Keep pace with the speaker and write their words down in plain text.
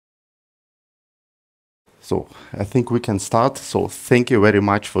So I think we can start. So thank you very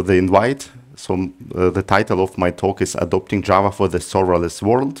much for the invite. So the title of my talk is Adopting Java for the Serverless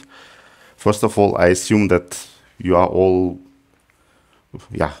World. First of all, I assume that you are all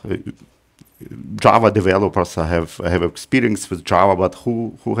Java developers. I have experience with Java, but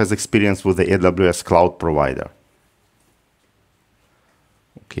who has experience with the AWS cloud provider?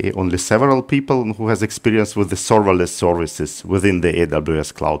 Okay, only several people. Who has experience with the serverless services within the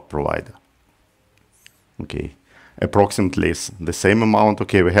AWS cloud provider? Okay, approximately the same amount.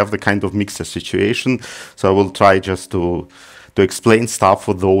 Okay, we have the kind of mixed situation. So I will try just to explain stuff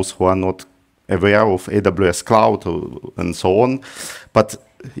for those who are not aware of AWS cloud and so on. But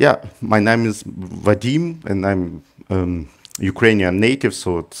yeah, my name is Vadym, and I'm Ukrainian native,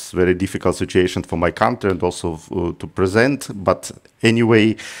 so it's a very difficult situation for my country and also to present. But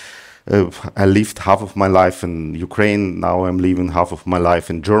anyway, I lived half of my life in Ukraine. Now I'm living half of my life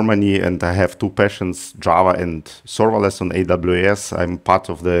in Germany, and I have two passions, Java and serverless on AWS. I'm part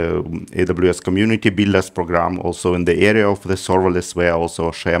of the AWS Community Builders program, also in the area of the serverless, where I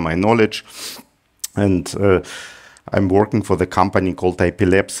also share my knowledge. And I'm working for the company called IP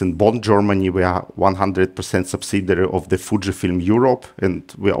Labs in Bonn, Germany. We are 100% subsidiary of the Fujifilm Europe, and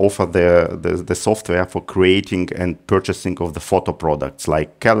we offer the software for creating and purchasing of the photo products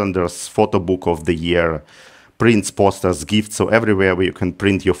like calendars, photo book of the year, prints, posters, gifts. So everywhere where you can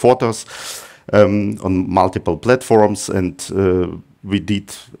print your photos on multiple platforms. And we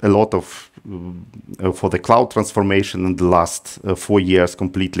did a lot of for the cloud transformation in the last 4 years,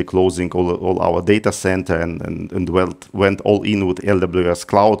 completely closing all our data center and went all in with AWS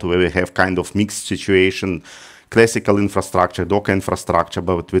cloud, where we have kind of mixed situation, classical infrastructure, Docker infrastructure,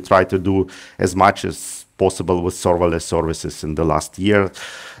 but we try to do as much as possible with serverless services in the last year.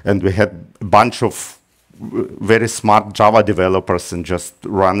 And we had a bunch of very smart Java developers and just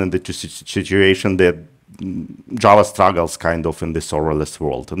run into the situation that Java struggles kind of in the serverless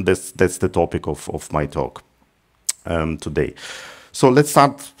world, and that's the topic of my talk today. So let's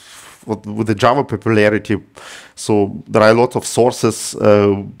start with the Java popularity. So there are a lot of sources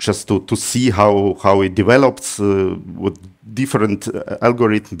just to see how it develops with different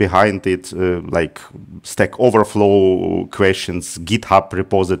algorithm behind it, like Stack Overflow questions, GitHub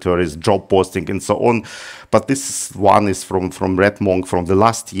repositories, job posting, and so on. But this one is from RedMonk from the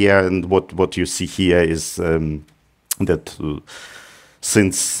last year, and what you see here is that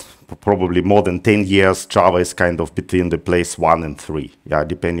since probably more than 10 years, Java is kind of between the place 1 and 3,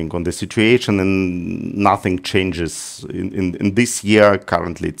 depending on the situation, and nothing changes in this year.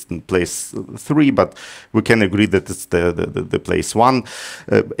 Currently, it's in place 3, but we can agree that it's the place 1.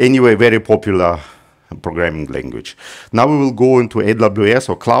 Anyway, very popular programming language. Now we will go into AWS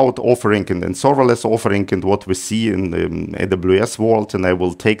or cloud offering and serverless offering and what we see in the AWS world. And I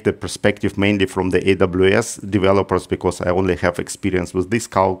will take the perspective mainly from the AWS developers, because I only have experience with this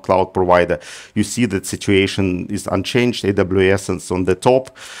cloud provider. You see that situation is unchanged. AWS is on the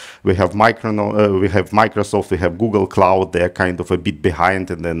top. We have Micronaut, we have Microsoft, we have Google Cloud. They're kind of a bit behind,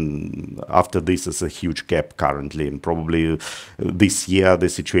 and then after this is a huge gap currently. And probably this year the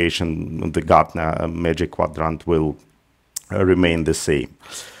situation, the Gartner Magic Quadrant, will remain the same.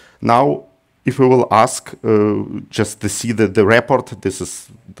 Now, if we will ask just to see the report, this is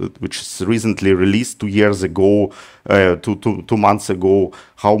which is recently released 2 years ago, 2 months ago,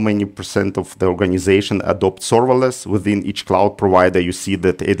 how many % of the organization adopt serverless within each cloud provider. You see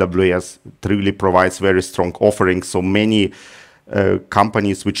that AWS really provides very strong offerings. So many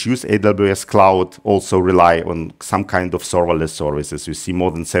companies which use AWS cloud also rely on some kind of serverless services. You see more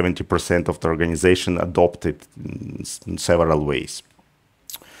than 70% of the organization adopt it in several ways.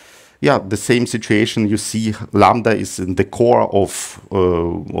 Yeah, the same situation. You see Lambda is in the core of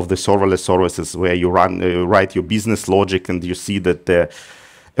the serverless services, where you write your business logic, and you see that the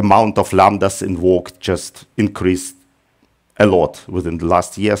amount of Lambdas invoked just increased a lot within the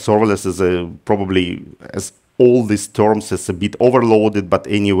last year. Serverless is probably, as all these terms, is a bit overloaded, but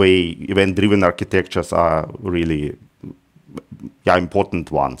anyway, event-driven architectures are really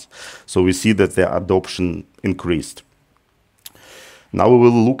important ones. So we see that the adoption increased. Now we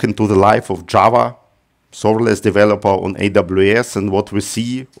will look into the life of Java serverless developer on AWS, and what we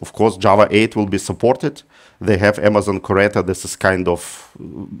see, of course, Java 8 will be supported. They have Amazon Correta. This is kind of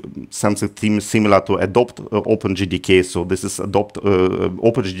something similar to adopt OpenJDK. So this is adopt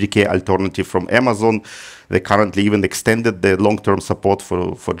OpenJDK alternative from Amazon. They currently even extended the long-term support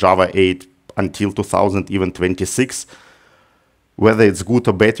for Java 8 until 2026. Whether it's good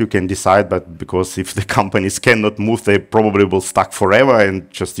or bad, you can decide, but because if the companies cannot move, they probably will stuck forever, and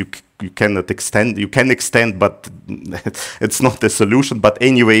just you cannot extend. You can extend, but it's not the solution. But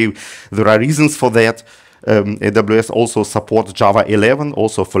anyway, there are reasons for that. AWS also supports Java 11,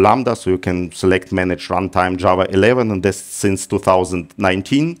 also for Lambda, so you can select Manage Runtime Java 11, and this since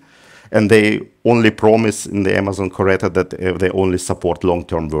 2019. And they only promise in the Amazon Correta that they only support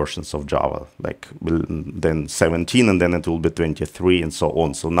long-term versions of Java, like then 17, and then it will be 23, and so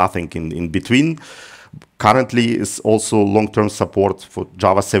on. So nothing in between. Currently, is also long-term support for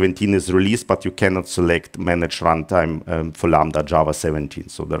Java 17 is released, but you cannot select Manage Runtime for Lambda Java 17.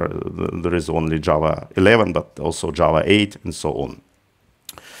 So there is only Java 11, but also Java 8, and so on.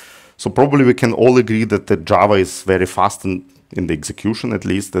 So probably we can all agree that the Java is very fast in the execution, at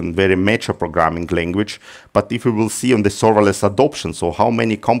least, and very mature programming language. But if we will see on the serverless adoption, so how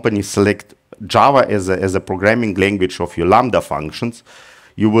many companies select Java as a programming language of your Lambda functions,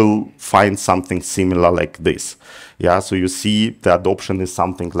 you will find something similar like this. Yeah, so you see the adoption is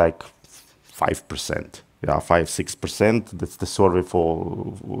something like 5%. Yeah, 5-6%. That's the survey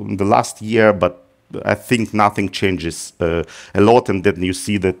for the last year, but I think nothing changes a lot, and then you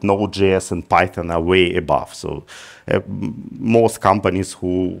see that Node.js and Python are way above. So most companies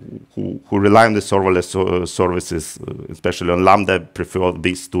who rely on the serverless services, especially on Lambda, prefer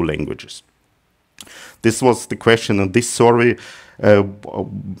these two languages. This was the question on this survey.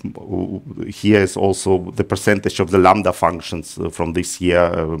 Here is also the percentage of the Lambda functions from this year,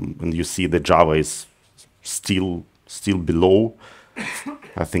 and you see that Java is still below,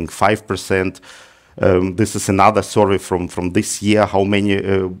 I think 5%. This is another survey from this year, how many,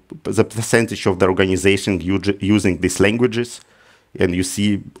 the percentage of the organization using these languages. And you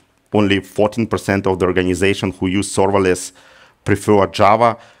see only 14% of the organization who use serverless prefer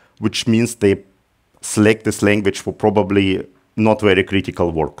Java, which means they select this language for probably not very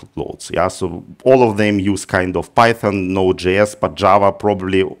critical workloads. Yeah, so all of them use kind of Python, Node.js, but Java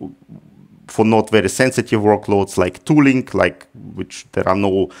probably for not very sensitive workloads like tooling, like which there are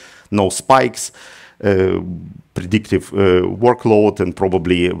no spikes, predictive workload, and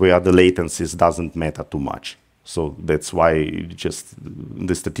probably where the latencies doesn't matter too much. So that's why just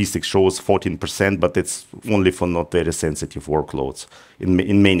the statistics shows 14%, but it's only for not very sensitive workloads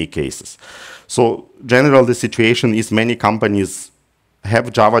in many cases. So generally the situation is many companies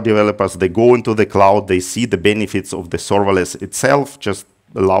have Java developers, they go into the cloud, they see the benefits of the serverless itself, just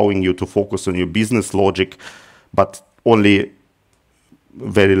allowing you to focus on your business logic, but only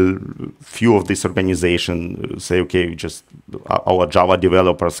very few of this organization say, okay, just our Java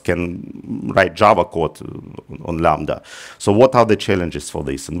developers can write Java code on Lambda. So what are the challenges for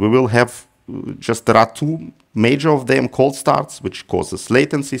this? And we will have there are two major of them, cold starts, which causes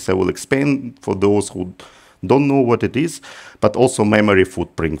latencies. I will explain for those who don't know what it is, but also memory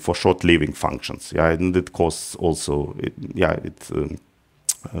footprint for short-living functions. Yeah, and it costs also,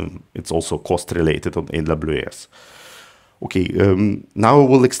 it's also cost related on AWS. Okay, now I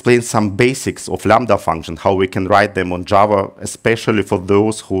will explain some basics of Lambda function, how we can write them on Java, especially for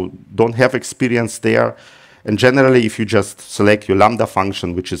those who don't have experience there. And generally, if you just select your Lambda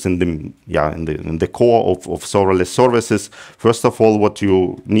function, which is in the core of serverless services, first of all, what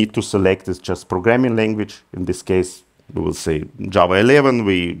you need to select is just programming language. In this case, we will say Java 11.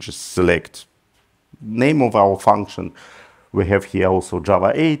 We just select name of our function. We have here also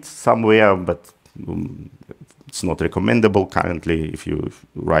Java 8 somewhere, but it's not recommendable currently if you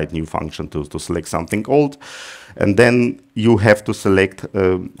write new function to select something old. And then you have to select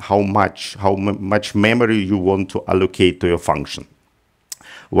how much memory you want to allocate to your function.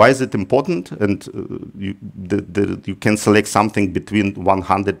 Why is it important? And you can select something between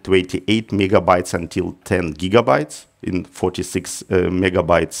 128 megabytes until 10 gigabytes in 46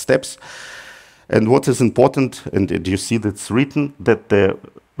 megabyte steps. And what is important, and you see that's written, that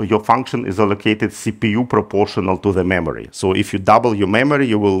your function is allocated CPU proportional to the memory. So if you double your memory,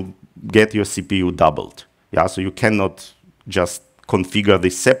 you will get your CPU doubled. Yeah, so you cannot just configure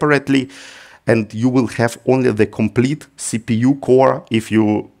this separately, and you will have only the complete CPU core if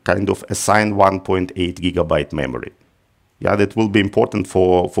you kind of assign 1.8 gigabyte memory. Yeah, that will be important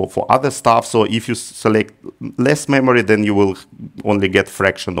for other stuff. So if you select less memory, then you will only get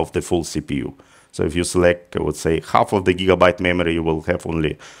fraction of the full CPU. So if you select, I would say, half of the gigabyte memory, you will have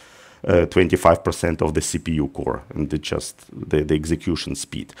only 25% of the CPU core, and just the execution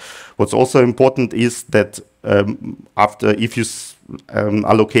speed. What's also important is that if you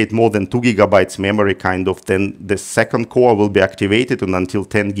allocate more than 2 gigabytes memory, then the second core will be activated, and until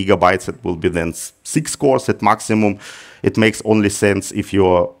 10 gigabytes, it will be then 6 cores at maximum. It makes only sense if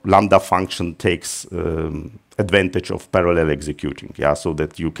your Lambda function takes advantage of parallel executing, yeah, so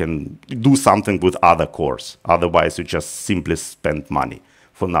that you can do something with other cores. Otherwise, you just simply spend money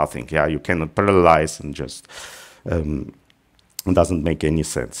for nothing. Yeah, you cannot parallelize, and just it doesn't make any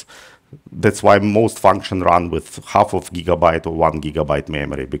sense. That's why most functions run with half of gigabyte or 1 gigabyte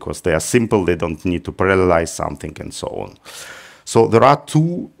memory, because they are simple, they don't need to parallelize something and so on. So there are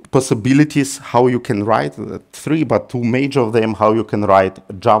two possibilities how you can write, three, but two major of them, how you can write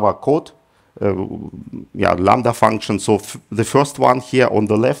Java code, Lambda function. So the first one here on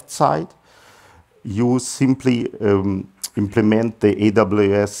the left side, you simply implement the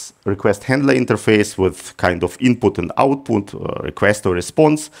AWS request handler interface with kind of input and output, request or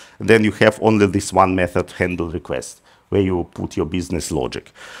response. And then you have only this one method, handle request, where you put your business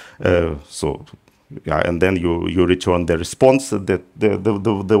logic. And then you return the response.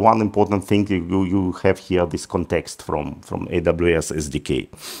 The one important thing you have here, this context from AWS SDK.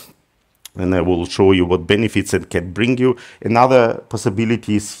 And I will show you what benefits it can bring you. Another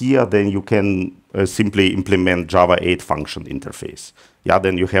possibility is here, then you can simply implement Java 8 function interface.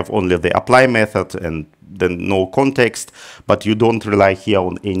 Then you have only the apply method and then no context, but you don't rely here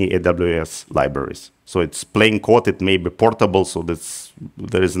on any AWS libraries. So it's plain code, it may be portable, so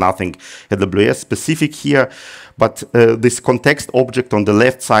there is nothing AWS specific here. But this context object on the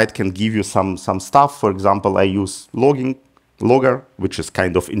left side can give you some stuff. For example, I use logger, which is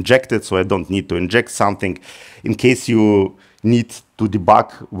kind of injected, so I don't need to inject something. In case you need to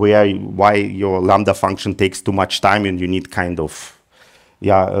debug why your Lambda function takes too much time and you need kind of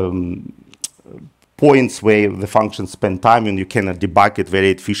points where the function spend time and you cannot debug it very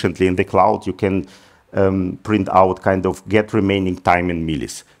efficiently in the cloud, you can print out kind of get remaining time in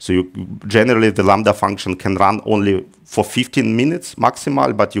millis. So generally the Lambda function can run only for 15 minutes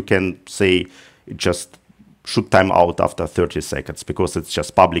maximal, but you can say it just should time out after 30 seconds because it's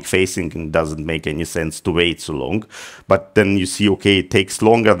just public facing and doesn't make any sense to wait so long. But then you see, okay, it takes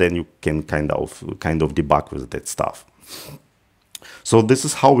longer, then you can kind of debug with that stuff. So this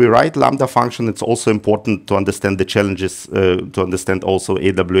is how we write Lambda function. It's also important to understand the challenges, to understand also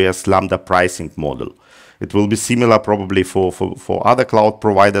AWS Lambda pricing model. It will be similar probably for other cloud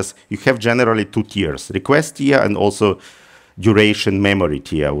providers. You have generally two tiers, request tier and also duration memory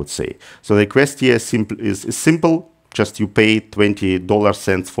tier, I would say. So the request tier is simple, just you pay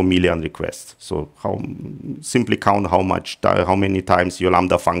 $20 for million requests. So simply count how many times your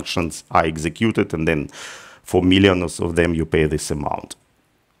Lambda functions are executed, and then for millions of them you pay this amount.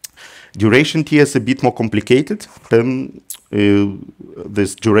 Duration tier is a bit more complicated than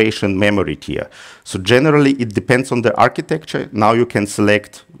this duration memory tier. So generally it depends on the architecture. Now you can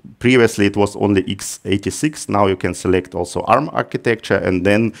select, previously it was only x86, now you can select also ARM architecture, and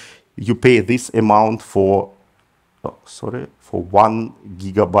then you pay this amount for 1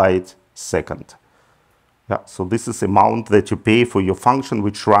 gigabyte second. So this is amount that you pay for your function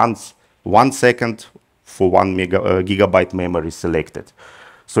which runs 1 second for 1 gigabyte memory selected.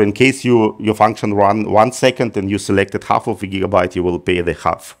 So in case your function run 1 second and you selected half of a gigabyte, you will pay the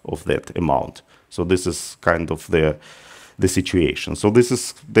half of that amount. So this is kind of the situation. So this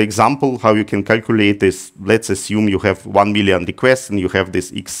is the example how you can calculate this. Let's assume you have 1 million requests and you have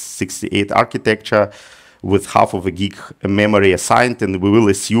this x68 architecture with half of a gig memory assigned, and we will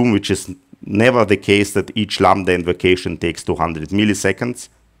assume, which is never the case, that each Lambda invocation takes 200 milliseconds,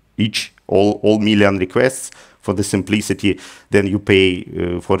 all million requests. For the simplicity, then you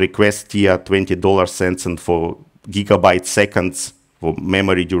pay for request tier $20 and for gigabyte seconds for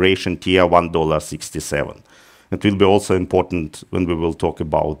memory duration tier $1.67. It will be also important when we will talk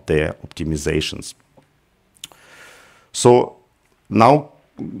about the optimizations. So now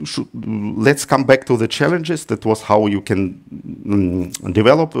let's come back to the challenges. That was how you can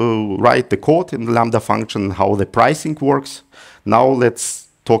write the code in the Lambda function, how the pricing works. Now let's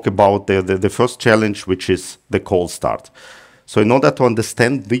talk about the first challenge, which is the cold start. So in order to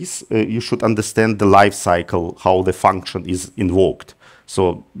understand this, you should understand the life cycle, how the function is invoked.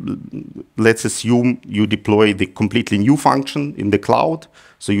 So let's assume you deploy the completely new function in the cloud.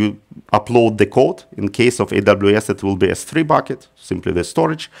 So you upload the code. In case of AWS, it will be S3 bucket, simply the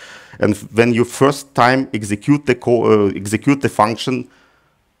storage. And when you first time execute the function,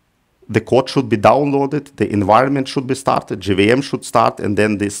 the code should be downloaded, the environment should be started, GVM should start, and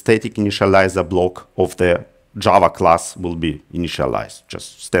then the static initializer block of the Java class will be initialized,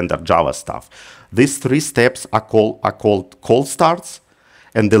 just standard Java stuff. These three steps are called cold starts,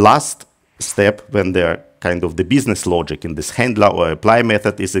 and the last step, when the kind of the business logic in this handler or apply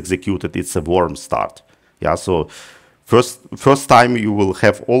method is executed, it's a warm start. So first time you will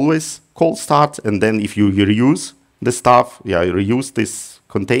have always cold start, and then if you reuse the stuff, reuse this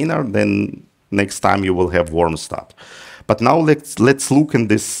container, then next time you will have warm start. But now let's look in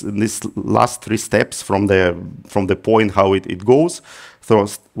this last three steps from the point how it goes. So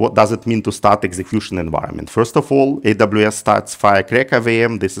what does it mean to start execution environment? First of all, AWS starts Firecracker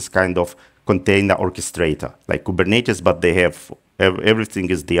VM. This is kind of container orchestrator, like Kubernetes, but they have everything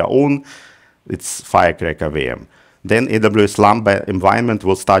is their own. It's Firecracker VM. Then AWS Lambda environment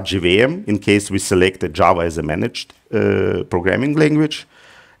will start GVM in case we select Java as a managed programming language.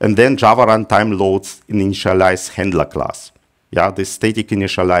 And then Java runtime loads initialize handler class. Yeah, this static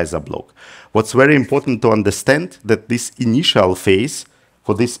initializer block. What's very important to understand that this initial phase,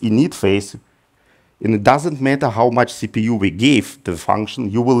 for this init phase, and it doesn't matter how much CPU we gave the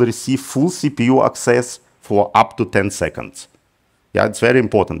function, you will receive full CPU access for up to 10 seconds. Yeah, it's very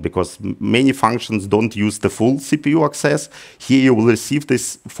important because many functions don't use the full CPU access. Here you will receive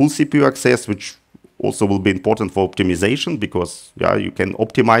this full CPU access, which also will be important for optimization because yeah, you can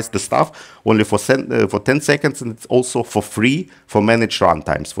optimize the stuff only for 10 seconds, and it's also for free for managed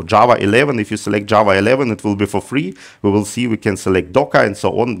runtimes. For Java 11, if you select Java 11, it will be for free. We will see we can select Docker and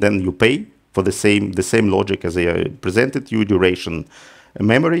so on. Then you pay for the same logic as I presented you, duration,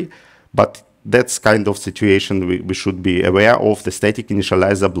 memory, but that's kind of situation we should be aware of. The static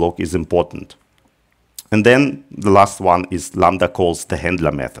initializer block is important. And then the last one is Lambda calls the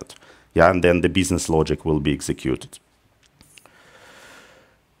handler method. Yeah, and then the business logic will be executed.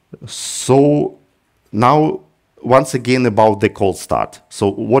 So now, once again, about the cold start.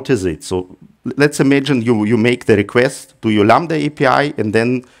 So what is it? So let's imagine you make the request to your Lambda API, and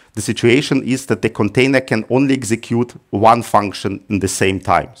then the situation is that the container can only execute one function in the same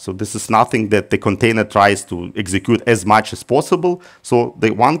time. So this is nothing that the container tries to execute as much as possible. So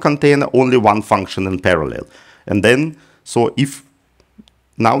the one container, only one function in parallel. And then, so if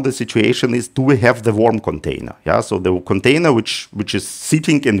now the situation is, do we have the warm container? Yeah, so the container which is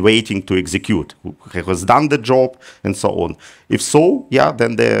sitting and waiting to execute, who has done the job and so on. If so, yeah,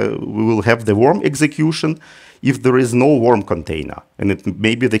 then we will have the warm execution. If there is no warm container, and it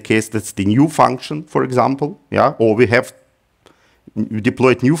may be the case that's the new function, for example, yeah, or we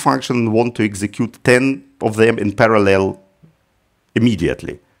deployed new function and want to execute 10 of them in parallel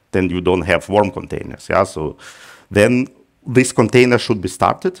immediately, then you don't have warm containers, yeah, so then this container should be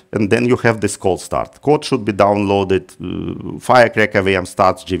started, and then you have this cold start. Code should be downloaded, Firecracker VM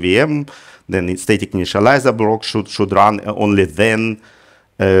starts GVM, then static initializer block should run, only then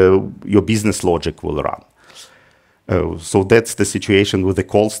your business logic will run. So that's the situation with the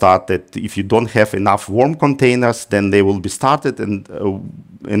cold start, that if you don't have enough warm containers, then they will be started. And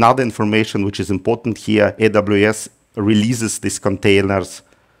another information which is important here, AWS releases these containers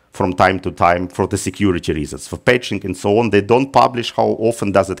from time to time for the security reasons, for patching and so on. They don't publish how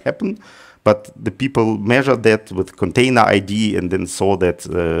often does it happen, but the people measure that with container ID and then saw that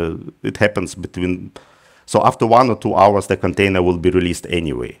it happens between. So after 1 or 2 hours, the container will be released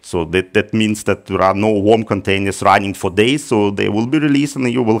anyway. So that means that there are no warm containers running for days, so they will be released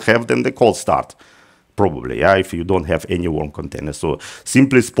and you will have then the cold start, probably, yeah, if you don't have any warm containers. So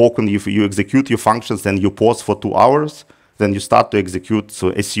simply spoken, if you execute your functions, then you pause for 2 hours, then you start to execute, so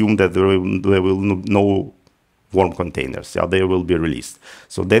assume that there will no warm containers, yeah, they will be released.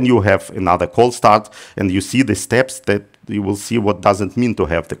 So then you have another cold start, and you see the steps that you will see what does it mean to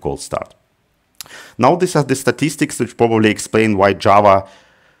have the cold start. Now these are the statistics which probably explain why Java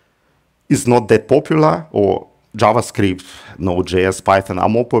is not that popular, or JavaScript, Node.js, Python are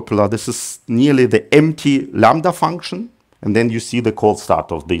more popular. This is nearly the empty Lambda function. And then you see the cold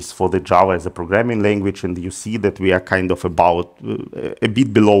start of this for the Java as a programming language, and you see that we are kind of about a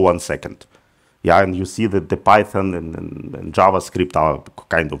bit below 1 second. Yeah, and you see that the Python and JavaScript are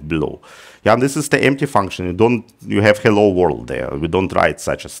kind of below. Yeah, and this is the empty function. You have hello world there. We don't write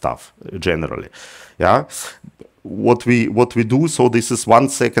such a stuff generally. Yeah, what we do. So this is 1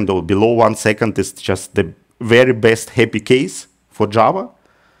 second or below 1 second is just the very best happy case for Java,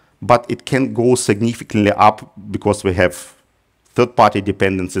 but it can go significantly up because we have third-party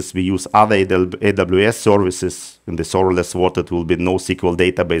dependencies. We use other AWS services. In the serverless world, it will be NoSQL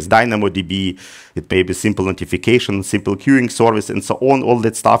database, DynamoDB. It may be simple notification, simple queuing service, and so on. All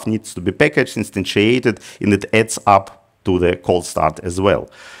that stuff needs to be packaged, instantiated, and it adds up to the cold start as well.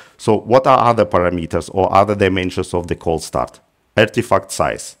 So what are other parameters or other dimensions of the cold start? Artifact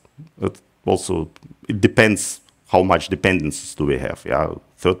size. It depends how much dependencies do we have, yeah,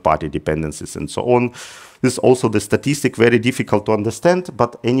 third-party dependencies and so on. This is also the statistic, very difficult to understand,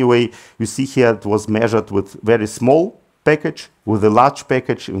 but anyway, you see here it was measured with very small package, with a large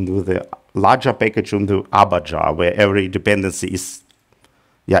package, and with a larger package on the ABA jar, where every dependency is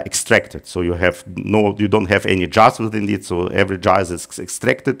extracted. So you don't have any jars within it, so every jar is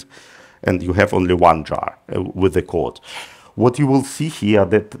extracted, and you have only one jar with the code. What you will see here,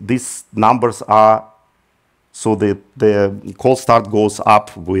 that these numbers are so the call start goes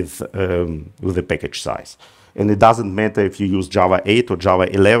up with the package size. And it doesn't matter if you use Java 8 or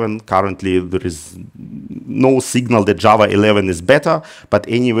Java 11. Currently, there is no signal that Java 11 is better, but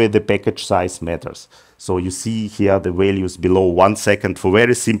anyway, the package size matters. So you see here the values below 1 second for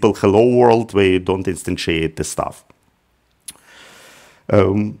very simple hello world where you don't instantiate the stuff.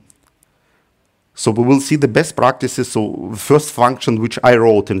 So we will see the best practices. So the first function which I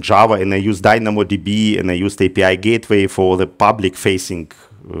wrote in Java, and I used DynamoDB, and I used API Gateway for the public-facing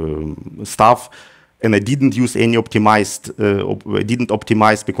stuff. And I didn't use any optimized, I didn't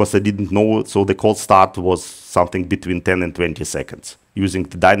optimize because I didn't know, so the call start was something between 10 and 20 seconds using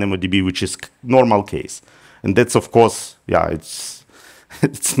the DynamoDB, which is normal case. And that's, of course, yeah, it's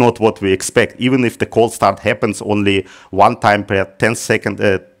not what we expect. Even if the call start happens only one time per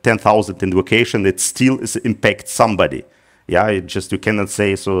 10,000 invocation, it still impacts somebody. Yeah, it just, you cannot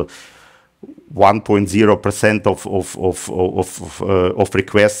say, so 1.0% of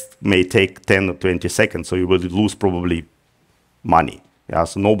requests may take 10 or 20 seconds, so you will lose probably money. Yeah,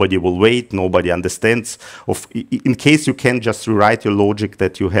 so nobody will wait, nobody understands. In case you can just rewrite your logic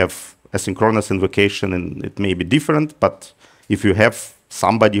that you have asynchronous invocation and it may be different, but if you have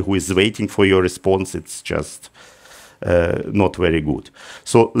somebody who is waiting for your response, it's just not very good.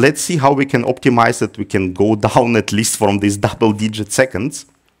 So let's see how we can optimize it. We can go down at least from these double-digit seconds.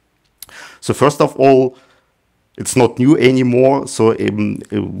 So first of all, it's not new anymore. So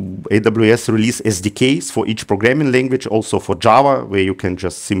AWS release SDKs for each programming language, also for Java, where you can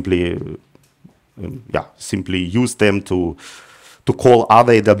just simply use them to call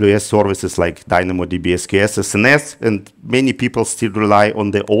other AWS services like DynamoDB, SQS, SNS. And many people still rely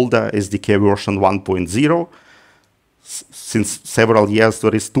on the older SDK version 1.0. Since several years,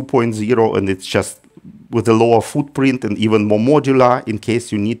 there is 2.0, and it's just with a lower footprint and even more modular in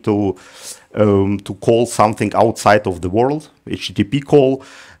case you need to call something outside of the world, HTTP call.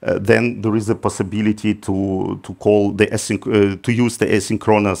 Then there is a possibility to call the to use the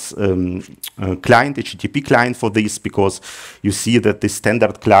asynchronous client, HTTP client for this, because you see that the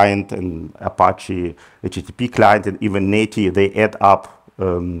standard client and Apache HTTP client and even native, they add up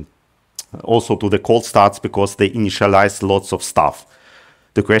also to the call starts because they initialize lots of stuff.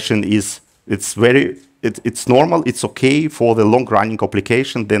 The question is, it's normal, it's okay for the long-running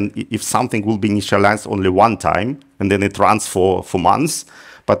application. Then if something will be initialized only one time and then it runs for months,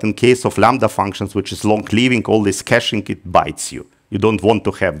 but in case of Lambda functions, which is long-living, all this caching, it bites you. You don't want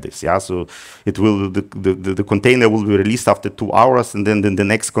to have this, yeah. So it will the container will be released after 2 hours, and then the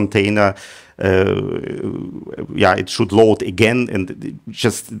next container, it should load again, and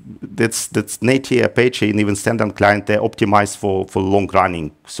just that's native Apache and even standard client. They're optimized for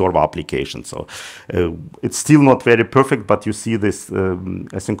long-running server applications. So it's still not very perfect, but you see this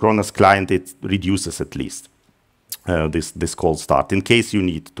asynchronous client, it reduces at least this call start in case you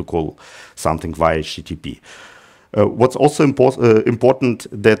need to call something via HTTP. What's also important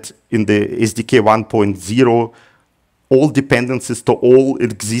that in the SDK 1.0, all dependencies to all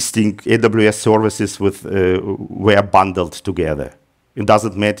existing AWS services were bundled together. It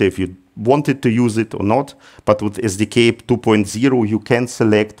doesn't matter if you wanted to use it or not, but with SDK 2.0, you can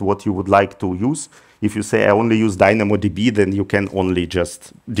select what you would like to use. If you say, I only use DynamoDB, then you can only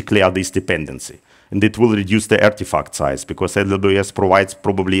just declare this dependency. And it will reduce the artifact size because AWS provides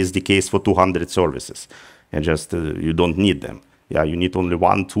probably SDKs for 200 services. And just you don't need them. Yeah, you need only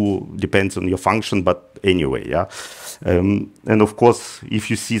 1, 2, depends on your function, but anyway, yeah. And of course,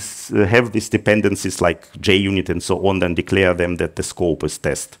 if you have these dependencies like JUnit and so on, then declare them that the scope is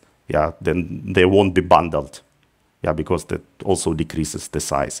test. Yeah, then they won't be bundled. Yeah, because that also decreases the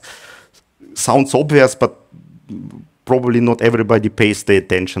size. Sounds obvious, but probably not everybody pays the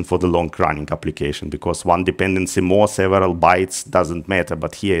attention for the long-running application because one dependency more, several bytes doesn't matter,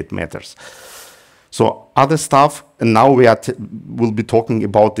 but here it matters. So other stuff, and now we'll be talking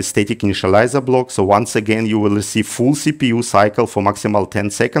about the static initializer block. So once again, you will receive full CPU cycle for maximal 10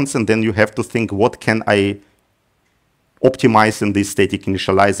 seconds, and then you have to think, what can I optimize in this static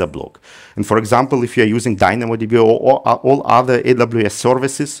initializer block? And for example, if you're using DynamoDB or all other AWS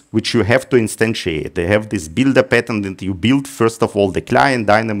services, which you have to instantiate, they have this builder pattern that you build, first of all, the client,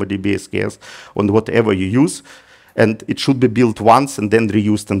 DynamoDB, SKS, on whatever you use. And it should be built once and then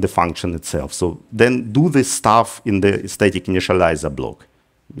reused in the function itself. So then do this stuff in the static initializer block.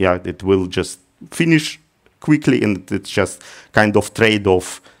 Yeah, it will just finish quickly, and it's just kind of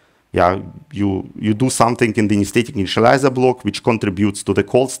trade-off. Yeah, you do something in the static initializer block which contributes to the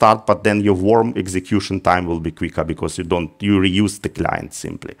call start, but then your warm execution time will be quicker because you reuse the client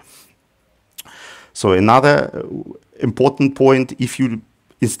simply. So another important point, if you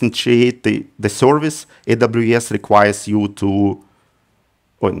instantiate the service, AWS requires you to,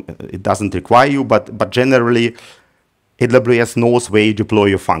 or it doesn't require you, but generally, AWS knows where you deploy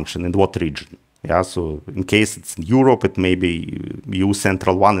your function, in what region. Yeah, so in case it's in Europe, it may be you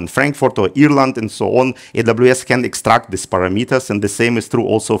central one in Frankfurt or Ireland and so on. AWS can extract these parameters, and the same is true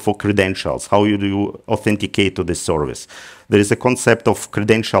also for credentials. How do you authenticate to this service? There is a concept of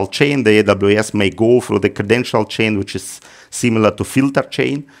credential chain. The AWS may go through the credential chain, which is similar to filter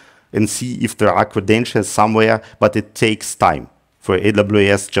chain, and see if there are credentials somewhere, but it takes time for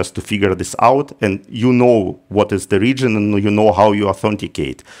AWS just to figure this out, and you know what is the region and you know how you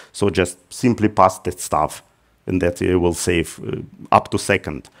authenticate. So just simply pass that stuff, and that it will save up to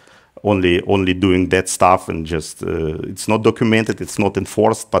second. Only doing that stuff, and just it's not documented, it's not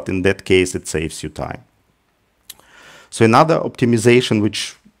enforced, but in that case it saves you time. So another optimization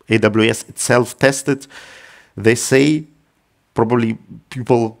which AWS itself tested, they say, probably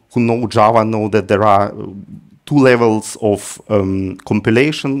people who know Java know that there are two levels of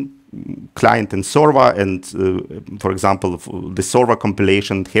compilation, client and server, and for example, the server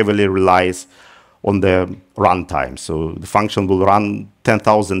compilation heavily relies on the runtime. So the function will run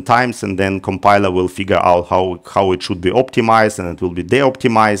 10,000 times, and then compiler will figure out how it should be optimized, and it will be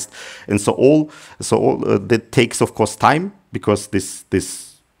de-optimized, and so all that takes, of course, time, because this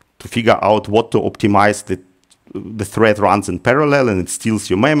to figure out what to optimize, the thread runs in parallel, and it steals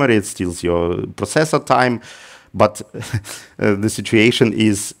your memory, it steals your processor time. But the situation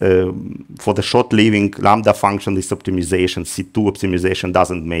is, for the short-living Lambda function, this optimization, C2 optimization,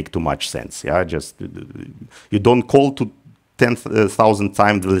 doesn't make too much sense. Yeah, just you don't call to 10,000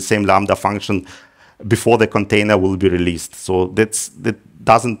 times the same Lambda function before the container will be released. So that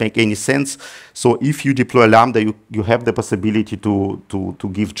doesn't make any sense. So if you deploy Lambda, you have the possibility to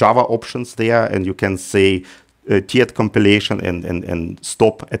give Java options there, and you can say tiered compilation and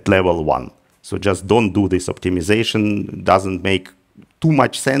stop at level 1. So just don't do this optimization. Doesn't make too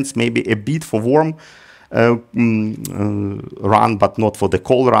much sense. Maybe a bit for warm run, but not for the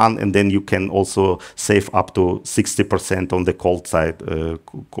cold run. And then you can also save up to 60% on the cold side,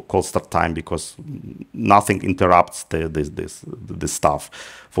 cold start time, because nothing interrupts the stuff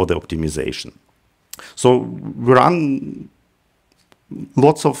for the optimization. So we run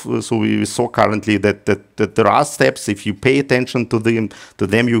lots of, so we saw currently that there are steps. If you pay attention to them,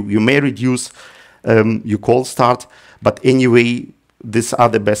 you may reduce your cold start. But anyway, these are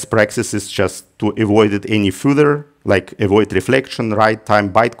the best practices just to avoid it any further, like avoid reflection, write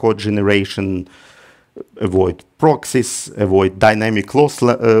time, bytecode generation, avoid proxies, avoid dynamic class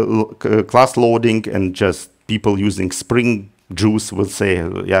loading, and just people using Spring juice will say,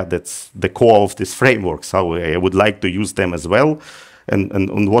 yeah, that's the core of this framework, so I would like to use them as well.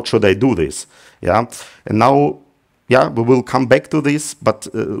 And what should I do this? Yeah, and now, yeah, we will come back to this, but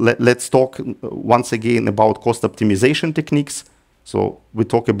let's talk once again about cost optimization techniques. So we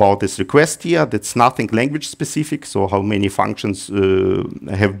talk about this request here. That's nothing language specific. So how many functions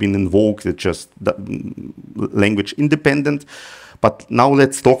have been invoked? It's just language independent. But now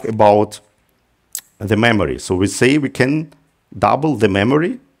let's talk about the memory. So we say we can double the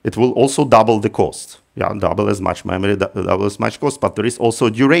memory. It will also double the cost. Yeah, double as much memory, double as much cost, but there is also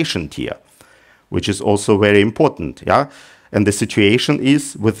duration here, which is also very important. Yeah, and the situation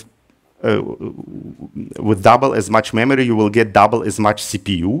is with double as much memory, you will get double as much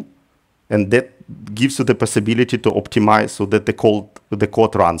CPU, and that gives you the possibility to optimize so that the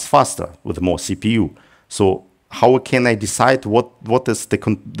code runs faster with more CPU. So how can I decide what is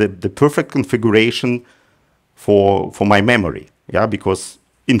the perfect configuration for my memory? Yeah, because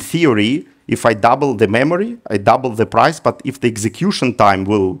in theory, if I double the memory, I double the price, but if the execution time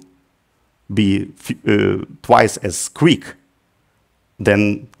will be twice as quick,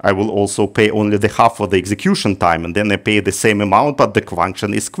 then I will also pay only the half of the execution time, and then I pay the same amount, but the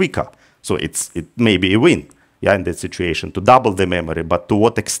function is quicker. So it may be a win, yeah, in that situation, to double the memory, but to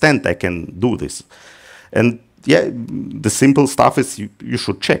what extent I can do this? And yeah, the simple stuff is you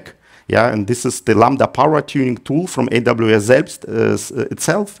should check. Yeah, and this is the Lambda power tuning tool from AWS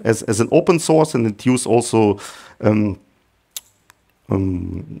itself as an open source, and it uses also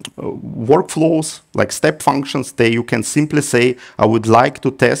workflows like step functions. There you can simply say, I would like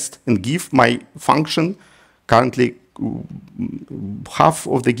to test and give my function currently half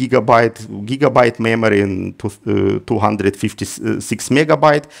of the gigabyte memory and 256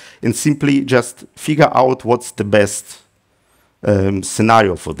 megabyte, and simply just figure out what's the best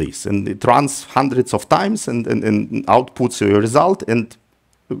scenario for this. And it runs hundreds of times and outputs your result, and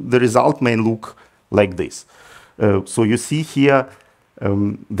the result may look like this. So you see here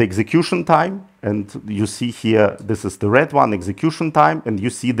the execution time, and you see here, this is the red one, execution time, and you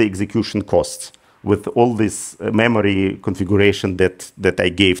see the execution costs with all this memory configuration that I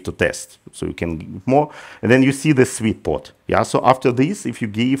gave to test. So you can give more, and then you see the sweet spot. Yeah, so after this, if you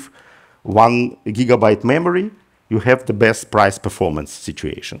give 1 GB memory, you have the best price performance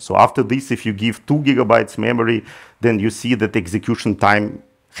situation. So after this, if you give 2 GB memory, then you see that the execution time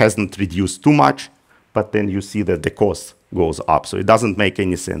hasn't reduced too much, but then you see that the cost goes up. So it doesn't make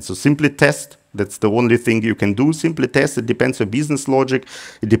any sense. So simply test. That's the only thing you can do. Simply test. It depends on business logic.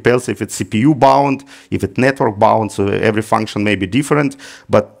 It depends if it's CPU bound, if it's network bound. So every function may be different,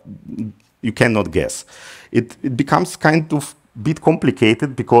 but you cannot guess. It becomes kind of bit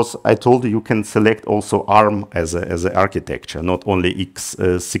complicated because I told you can select also ARM as an architecture, not only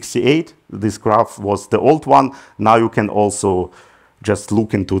x68. This graph was the old one. Now you can also just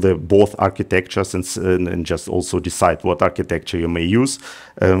look into the both architectures and just also decide what architecture you may use.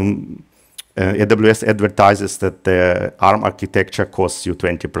 AWS advertises that the ARM architecture costs you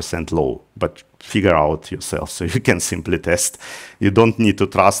 20% low, but figure out yourself. So you can simply test. You don't need to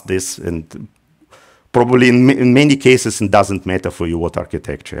trust this, and probably in many cases it doesn't matter for you what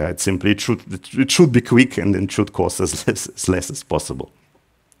architecture. Yeah? It should be quick and it should cost as less as possible.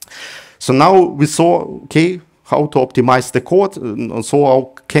 So now we saw, okay, how to optimize the code, and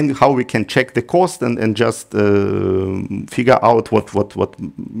so how we can check the cost and just figure out what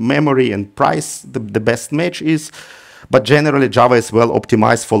memory and price the best match is. But generally, Java is well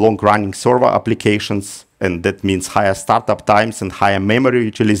optimized for long-running server applications, and that means higher startup times and higher memory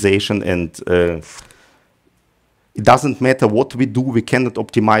utilization. And it doesn't matter what we do, we cannot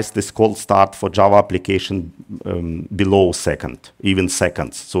optimize this cold start for Java application below second, even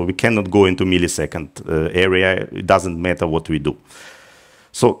seconds. So we cannot go into millisecond area. It doesn't matter what we do.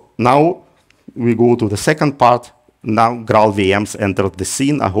 So now we go to the second part. Now GraalVMs entered the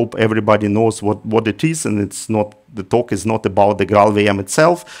scene. I hope everybody knows what it is, and it's not, the talk is not about the GraalVM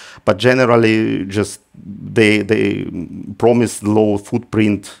itself, but generally just they promise low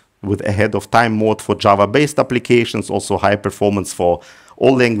footprint with ahead of time mode for Java-based applications, also high performance for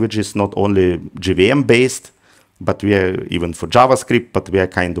all languages, not only JVM-based, but we are even for JavaScript, but we are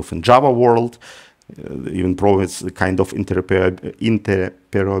kind of in Java world. Even promise kind of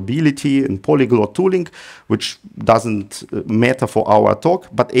interoperability and polyglot tooling, which doesn't matter for our talk.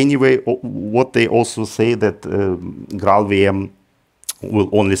 But anyway, what they also say that GraalVM will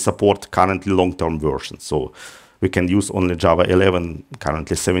only support currently long-term versions. So we can use only Java 11,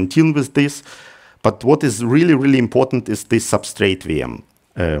 currently 17 with this. But what is really, really important is this substrate VM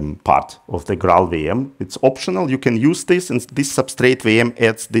part of the GraalVM. It's optional. You can use this, and this substrate VM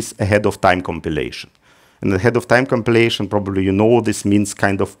adds this ahead-of-time compilation. And ahead-of-time compilation, probably you know, this means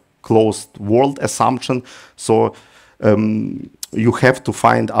kind of closed world assumption. So you have to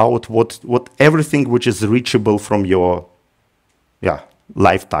find out what everything which is reachable from your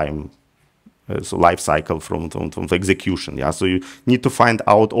lifetime. So life cycle from the execution. Yeah, so you need to find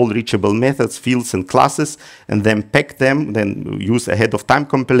out all reachable methods, fields, and classes, and then pack them. Then use ahead-of-time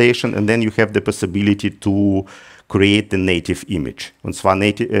compilation, and then you have the possibility to create the native image. And so a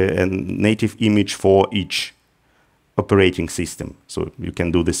native image for each operating system. So you can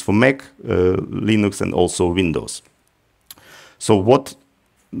do this for Mac, Linux, and also Windows. So what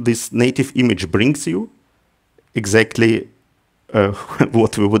this native image brings you, exactly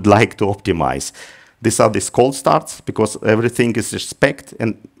what we would like to optimize. These are these cold starts, because everything is spec'd,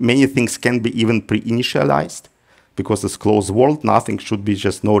 and many things can be even pre-initialized, because it's closed world. Nothing should be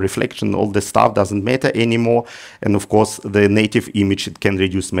just no reflection. All the stuff doesn't matter anymore. And of course, the native image, it can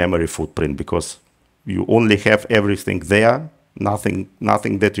reduce memory footprint, because you only have everything there, nothing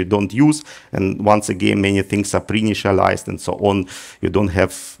that you don't use. And once again, many things are pre-initialized and so on. You don't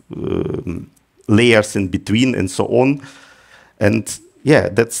have layers in between and so on. And yeah,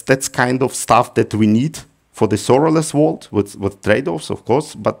 that's kind of stuff that we need for the serverless world with trade-offs, of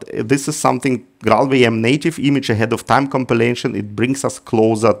course. But this is something GraalVM native image ahead of time compilation. It brings us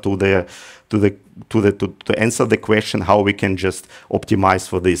closer to answer the question how we can just optimize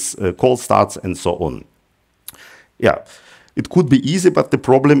for these cold starts and so on. Yeah, it could be easy, but the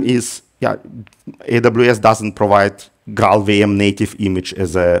problem is, yeah, AWS doesn't provide GraalVM native image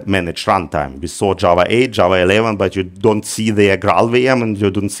as a managed runtime. We saw Java 8, Java 11, but you don't see the GraalVM and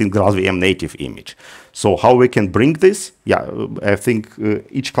you don't see GraalVM native image. So how we can bring this? Yeah, I think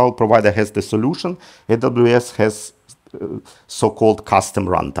each cloud provider has the solution. AWS has so-called custom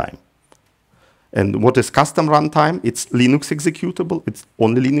runtime. And what is custom runtime? It's Linux executable. It's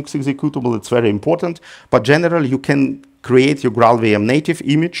only Linux executable. It's very important. But generally, you can create your GraalVM native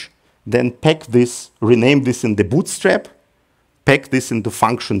image, then pack this, rename this in the bootstrap, pack this into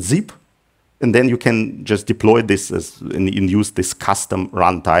function zip, and then you can just deploy this and use this custom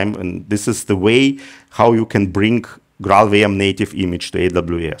runtime. And this is the way how you can bring GraalVM native image to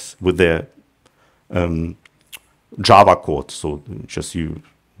AWS with the Java code. So just you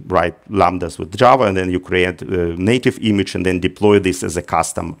write lambdas with Java, and then you create a native image and then deploy this as a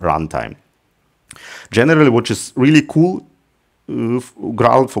custom runtime. Generally, what is really cool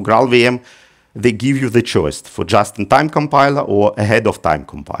for GraalVM, they give you the choice for just-in-time compiler or ahead-of-time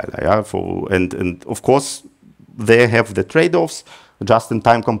compiler. Yeah? And of course, they have the trade-offs.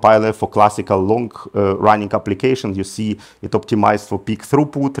 Just-in-time compiler for classical long-running applications, you see it optimized for peak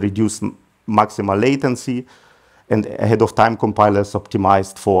throughput, reduced maximal latency, and ahead-of-time compilers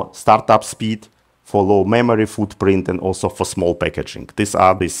optimized for startup speed, for low memory footprint, and also for small packaging. These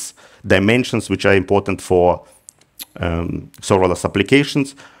are these dimensions which are important for serverless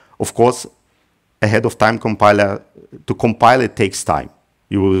applications. Of course, ahead-of-time compiler, to compile it takes time.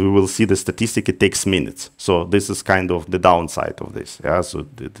 You will see the statistic, it takes minutes. So this is kind of the downside of this. Yeah? So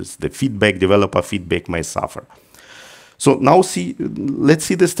the feedback, developer feedback may suffer. So now let's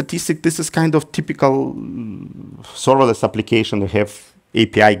see the statistic. This is kind of typical serverless application. You have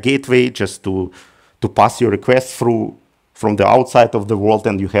API gateway just to pass your request through from the outside of the world,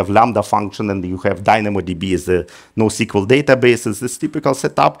 and you have Lambda function, and you have DynamoDB as a NoSQL database. It's this typical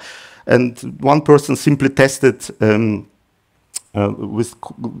setup. And one person simply tested with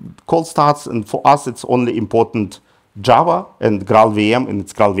cold starts, and for us it's only important Java and GraalVM, and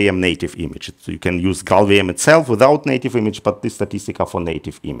it's GraalVM native image. So you can use GraalVM itself without native image, but this statistic are for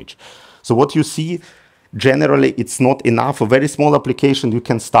native image. So what you see, generally it's not enough. A very small application, you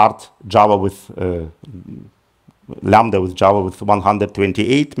can start Java with Lambda with Java with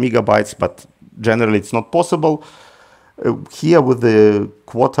 128 megabytes, but generally it's not possible. Here with the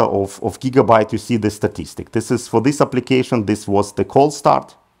quarter of gigabyte, you see the statistic. This is for this application, this was the cold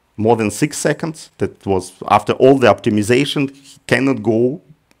start, more than 6 seconds. That was after all the optimization, cannot go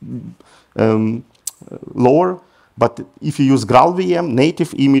lower. But if you use GraalVM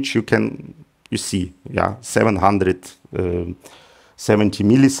native image, you see, yeah, 770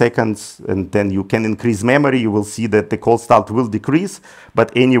 milliseconds, and then you can increase memory. You will see that the cold start will decrease.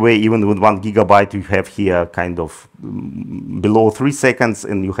 But anyway, even with 1 gigabyte, you have here kind of below 3 seconds,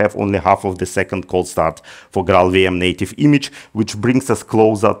 and you have only half of the second cold start for GraalVM native image, which brings us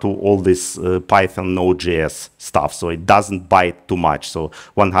closer to all this Python Node.js stuff. So it doesn't bite too much. So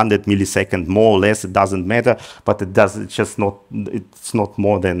 100 milliseconds more or less, it doesn't matter, but it's not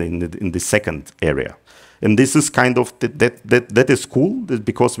more than in the second area. And this is kind of, that is cool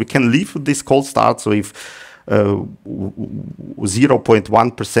because we can live with this cold start. So if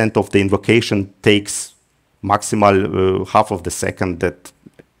 0.1% of the invocation takes maximal half of the second,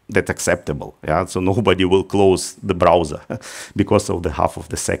 that's acceptable. Yeah, so nobody will close the browser because of the half of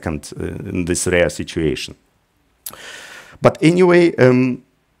the second in this rare situation. But anyway,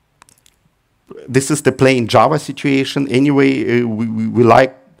 this is the plain Java situation. Anyway, we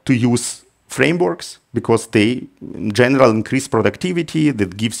like to use frameworks because they in general increase productivity.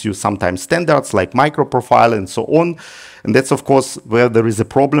 That gives you sometimes standards like microprofile and so on. And that's of course where there is a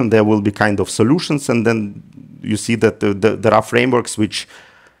problem, there will be kind of solutions. And then you see that there are frameworks which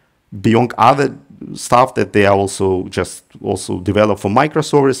beyond other stuff that they are also developed for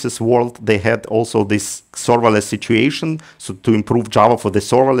microservices world. They had also this serverless situation. So to improve Java for the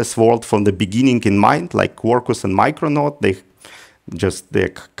serverless world from the beginning in mind, like Quarkus and Micronaut,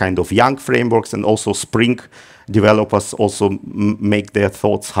 they're kind of young frameworks, and also Spring developers also make their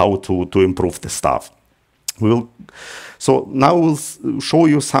thoughts how to improve the stuff. So now we'll show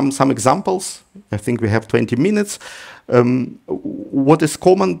you some examples. I think we have 20 minutes. What is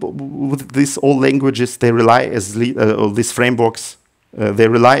common with these all languages, they rely these frameworks, they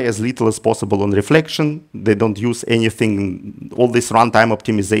rely as little as possible on reflection. They don't use anything, all this runtime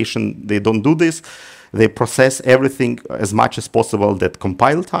optimization, they don't do this. They process everything as much as possible that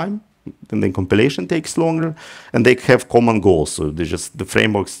compile time, and then compilation takes longer, and they have common goals. So the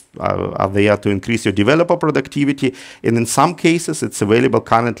frameworks are there to increase your developer productivity, and in some cases, it's available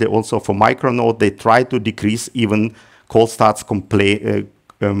currently also for Micronaut. They try to decrease even cold starts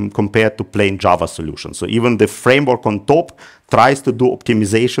compared to plain Java solutions. So even the framework on top tries to do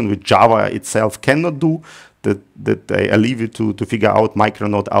optimization which Java itself cannot do. That I leave you to figure out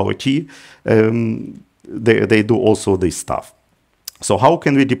Micronaut IoT. They do also this stuff. So how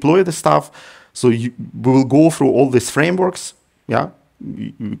can we deploy the stuff? So we will go through all these frameworks, yeah,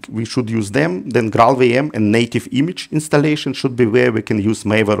 we should use them. Then GraalVM and native image installation should be where we can use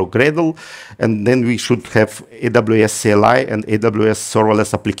Maven or Gradle. And then we should have AWS CLI and AWS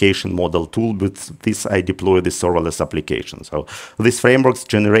Serverless Application Model tool. With this, I deploy the serverless application. So these frameworks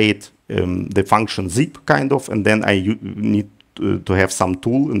generate the function zip kind of, and then I need to have some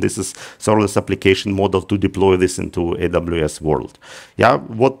tool, and this is serverless application model to deploy this into AWS world. Yeah,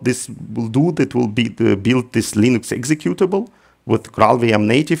 what this will do, that will be to build this Linux executable with GraalVM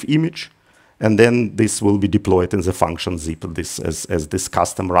native image, and then this will be deployed in the function zip, this as this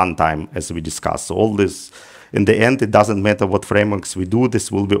custom runtime as we discussed. So all this, in the end, it doesn't matter what frameworks we do, this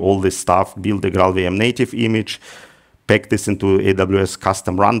will be all this stuff, build the GraalVM native image, pack this into AWS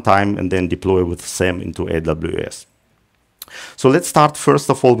custom runtime, and then deploy with SAM into AWS. So let's start first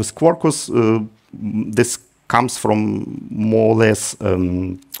of all with Quarkus. This comes from more or less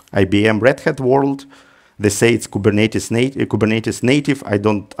IBM Red Hat world. They say it's Kubernetes native. I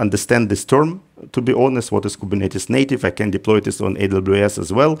don't understand this term, to be honest. What is Kubernetes native? I can deploy this on AWS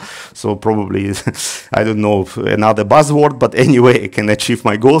as well. So probably, I don't know, another buzzword, but anyway, I can achieve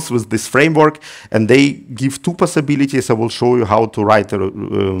my goals with this framework. And they give two possibilities. I will show you how to write a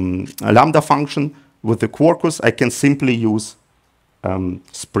Lambda function. With the Quarkus, I can simply use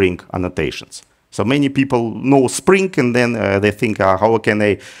Spring annotations. So many people know Spring, and then they think, how can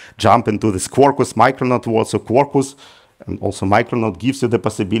I jump into this Quarkus Micronaut world? So Quarkus, and also Micronaut, gives you the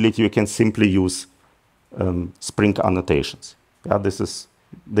possibility you can simply use Spring annotations. Yeah, this is,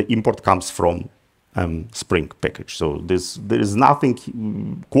 the import comes from Spring package. So there is nothing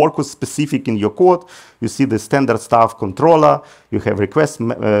Quarkus specific in your code. You see the standard stuff, controller, you have request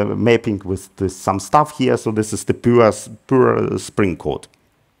mapping with some stuff here. So this is the pure Spring code.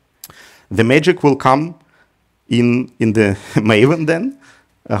 The magic will come in the Maven then,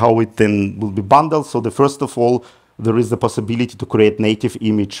 how it then will be bundled. So first of all, there is the possibility to create native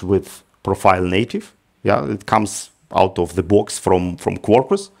image with profile native. Yeah, it comes out of the box from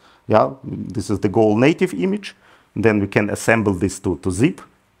Quarkus. Yeah, this is the goal native image. Then we can assemble this to zip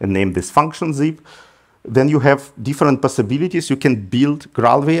and name this function zip. Then you have different possibilities. You can build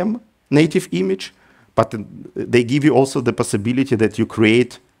GraalVM native image, but they give you also the possibility that you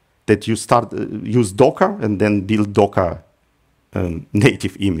create, that you start use Docker and then build Docker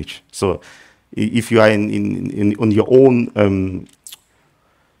native image. So if you are on your own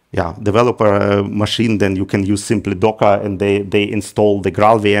developer machine, then you can use simply Docker, and they install the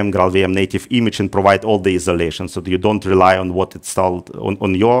GraalVM native image and provide all the isolation, so that you don't rely on what installed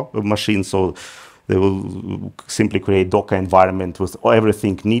on your machine. So they will simply create Docker environment with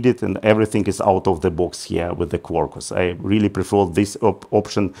everything needed, and everything is out of the box here with the Quarkus. I really prefer this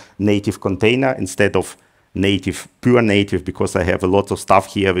option, native container, instead of pure native, because I have a lot of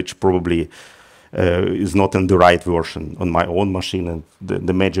stuff here which probably is not in the right version on my own machine, and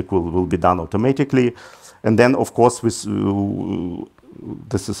the magic will be done automatically. And then, of course, this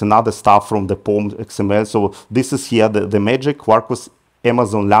is another stuff from the POM XML. So this is here the magic, Quarkus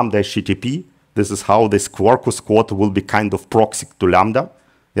Amazon Lambda HTTP. This is how this Quarkus code will be kind of proxy to Lambda.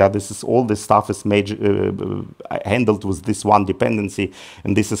 Yeah, this is all this stuff is handled with this one dependency,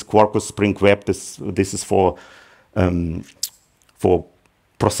 and this is Quarkus Spring Web. This is for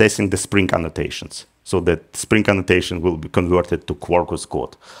processing the Spring annotations, so that Spring annotation will be converted to Quarkus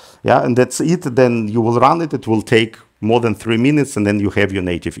code. Yeah, and that's it. Then you will run it. It will take more than 3 minutes, and then you have your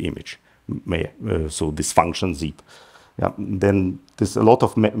native image. So this function zip. Yeah, then there's a lot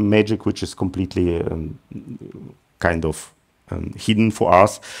of magic which is completely kind of hidden for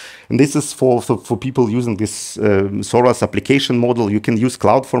us. And this is for people using this serverless application model. You can use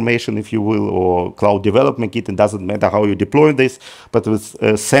CloudFormation, if you will, or Cloud Development Kit. It doesn't matter how you deploy this. But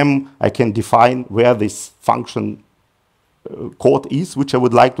with SAM, I can define where this function code is, which I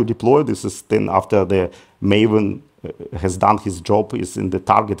would like to deploy. This is then after the Maven has done his job, is in the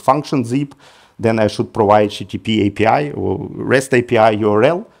target function zip. Then I should provide HTTP API or REST API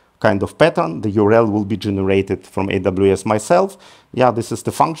URL kind of pattern. The URL will be generated from AWS myself. Yeah, this is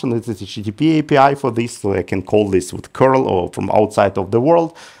the function. This is HTTP API for this, so I can call this with curl or from outside of the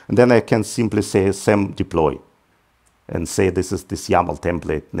world. And then I can simply say SAM deploy and say this is this YAML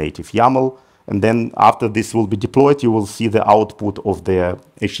template, native YAML. And then after this will be deployed, you will see the output of the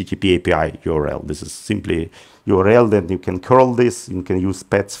HTTP API URL. This is simply URL. Then you can curl this. You can use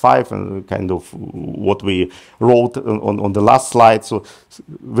pets5 and kind of what we wrote on the last slide. So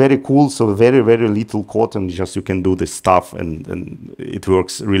very cool. So very, very little code, and just you can do this stuff, and it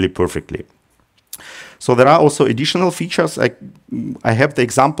works really perfectly. So there are also additional features. I have the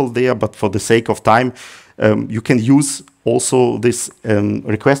example there, but for the sake of time, you can use also this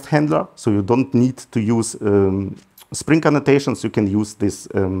request handler. So you don't need to use Spring annotations, you can use this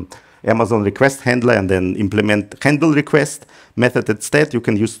Amazon request handler and then implement handle request method instead. You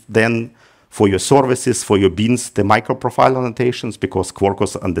can use then for your services, for your beans, the microprofile annotations, because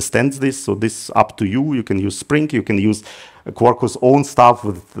Quarkus understands this. So this is up to you. You can use Spring. You can use Quarkus' own stuff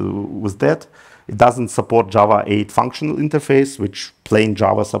with that. It doesn't support Java 8 functional interface, which plain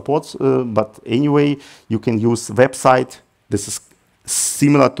Java supports. But anyway, you can use website. This is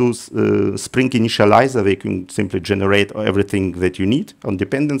similar to Spring Initializer, where you can simply generate everything that you need on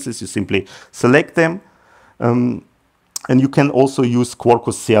dependencies. You simply select them. And you can also use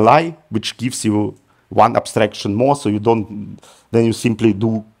Quarkus CLI, which gives you one abstraction more. So you don't, then you simply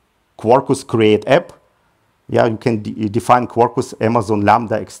do Quarkus create app. Yeah, you can define Quarkus Amazon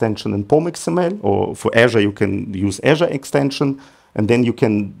Lambda extension in POM XML, or for Azure, you can use Azure extension. And then you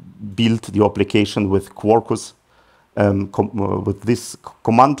can build your application with Quarkus with this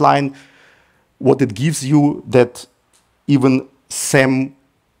command line. What it gives you, that even SAM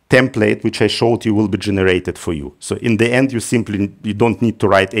template, which I showed you, will be generated for you. So in the end, you don't need to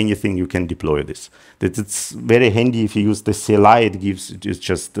write anything. You can deploy this. It's very handy if you use the CLI. It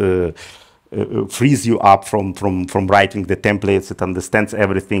just frees you up from writing the templates. It understands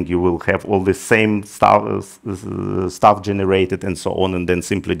everything. You will have all the same stuff generated and so on, and then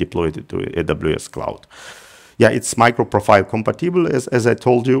simply deploy it to AWS cloud. Yeah, it's microprofile compatible, as I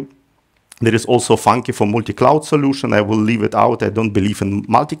told you. There is also Funky for multi-cloud solution. I will leave it out. I don't believe in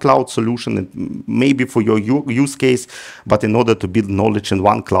multi-cloud solution. It maybe for your use case, but in order to build knowledge in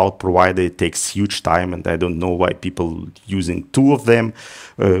one cloud provider, it takes huge time, and I don't know why people using two of them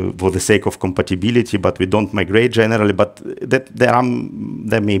for the sake of compatibility, but we don't migrate generally, but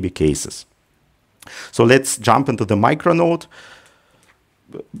there may be cases. So let's jump into the Micronaut.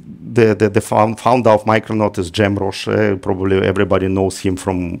 The founder of Micronaut is Jem Roche. Probably everybody knows him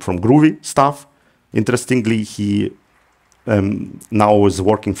from Groovy stuff. Interestingly, he now is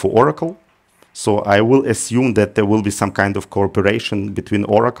working for Oracle. So I will assume that there will be some kind of cooperation between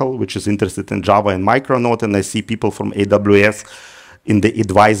Oracle, which is interested in Java, and Micronaut. And I see people from AWS in the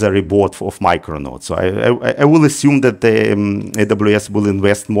advisory board of Micronaut. So I will assume that the AWS will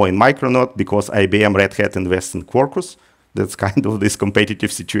invest more in Micronaut because IBM, Red Hat invests in Quarkus. That's kind of this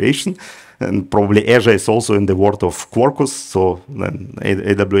competitive situation. And probably Azure is also in the world of Quarkus, so then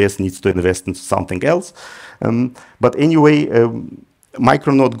AWS needs to invest into something else. But anyway,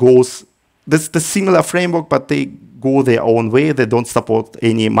 Micronaut goes, that's the similar framework, but they go their own way. They don't support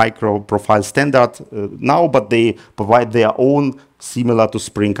any micro-profile standard now, but they provide their own similar to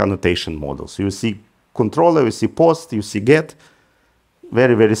Spring annotation model. So you see controller, you see post, you see get.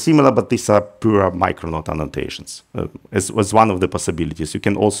 Very, very similar, but these are pure Micronaut annotations as one of the possibilities. You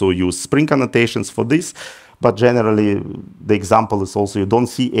can also use Spring annotations for this, but generally the example is also you don't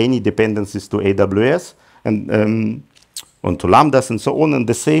see any dependencies to AWS and onto Lambdas and so on. And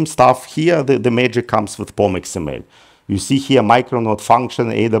the same stuff here, the magic comes with POM XML. You see here Micronaut function,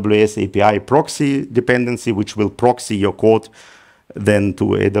 AWS API proxy dependency, which will proxy your code then to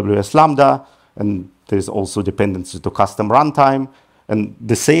AWS Lambda. And there's also dependencies to custom runtime. And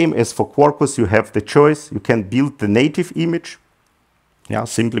the same as for Quarkus, you have the choice. You can build the native image, yeah,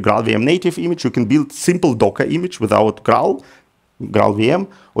 simply GraalVM native image. You can build simple Docker image without GraalVM,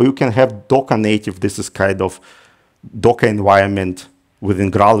 or you can have Docker native. This is kind of Docker environment within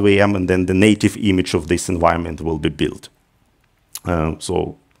GraalVM, and then the native image of this environment will be built.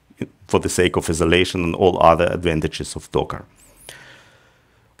 So for the sake of isolation and all other advantages of Docker.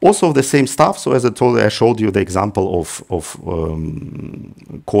 Also the same stuff. So as I told you, I showed you the example of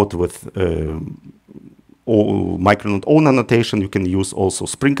code with Micronaut own annotation. You can use also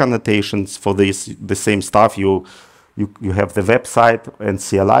Spring annotations for this. The same stuff. You have the website and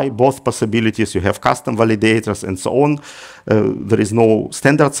CLI, both possibilities. You have custom validators and so on. There is no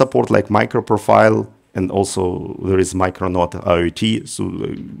standard support like microprofile, and also there is Micronaut IoT. So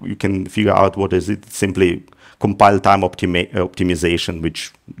you can figure out what is it. Simply compile time optimization,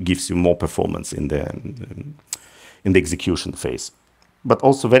 which gives you more performance in the execution phase. But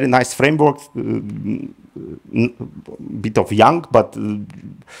also very nice framework, bit of young, but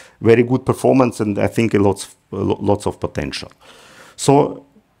very good performance, and I think lots of potential. So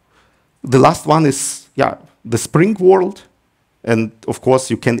the last one is the Spring world, and of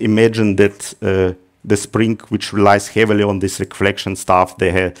course you can imagine that the Spring, which relies heavily on this reflection stuff,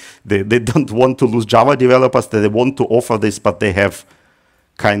 they don't want to lose Java developers. They want to offer this, but they have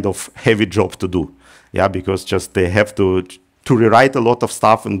kind of heavy job to do. Yeah, because just they have to rewrite a lot of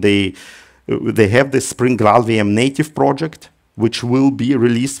stuff, and they have the Spring GraalVM native project, which will be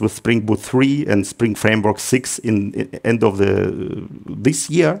released with Spring Boot 3 and Spring Framework 6 in end of this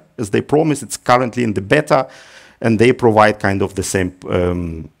year, as they promised. It's currently in the beta. and they provide kind of the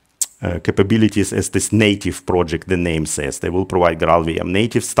same capabilities as this native project, the name says. They will provide GraalVM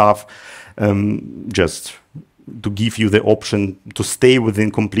native stuff, just to give you the option to stay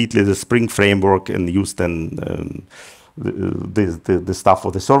within completely the Spring framework and use then the stuff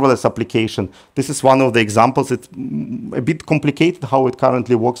for the serverless application. This is one of the examples. It's a bit complicated how it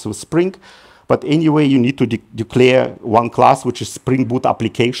currently works with Spring, but anyway, you need to declare one class, which is Spring Boot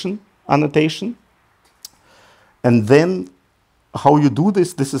application annotation. And then how you do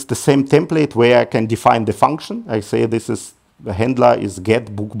this is the same template where I can define the function. I say this is, the handler is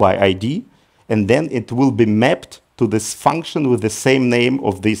get book by ID, and then it will be mapped to this function with the same name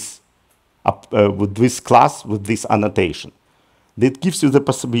of this with this class, with this annotation. That gives you the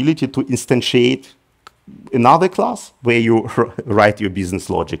possibility to instantiate another class where you write your business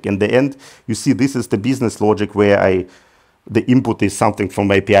logic. In the end, you see this is the business logic where the input is something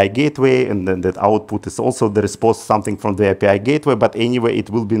from API gateway, and then that output is also the response something from the API gateway, but anyway, it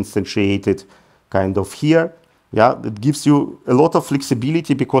will be instantiated kind of here. Yeah, it gives you a lot of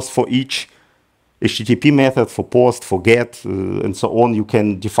flexibility because for each HTTP method, for post, for get, and so on, you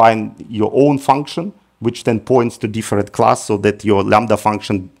can define your own function, which then points to different class so that your Lambda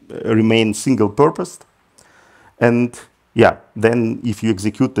function remains single-purposed. And yeah, then if you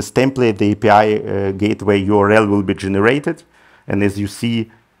execute this template, the API gateway URL will be generated. And as you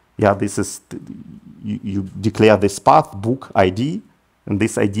see, yeah, this is, you declare this path, book ID, and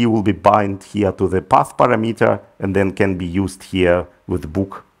this ID will be bind here to the path parameter, and then can be used here with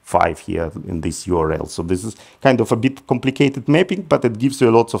book 5 here in this URL. So this is kind of a bit complicated mapping, but it gives you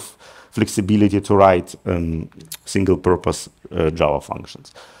a lot of flexibility to write single-purpose Java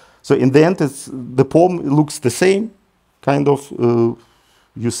functions. So in the end, the POM looks the same, kind of.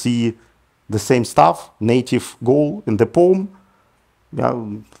 You see the same stuff, native goal in the POM. Yeah,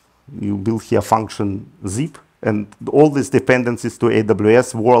 you build here function zip, and all these dependencies to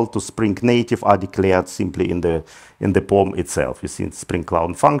AWS world, to Spring Native, are declared simply in the POM itself. You see Spring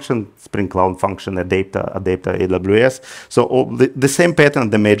Cloud Function adapter AWS. So the same pattern,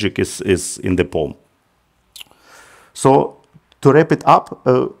 the magic is in the POM. So to wrap it up,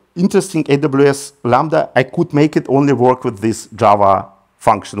 interesting AWS Lambda, I could make it only work with this Java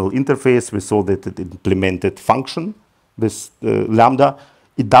functional interface. We saw that it implemented function, this Lambda.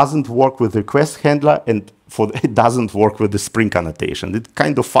 It doesn't work with request handler, and it doesn't work with the Spring annotation. It's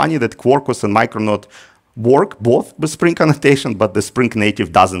kind of funny that Quarkus and Micronaut work both with Spring annotation, but the Spring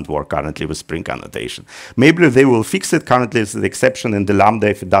native doesn't work currently with Spring annotation. Maybe they will fix it. Currently, it's the exception in the Lambda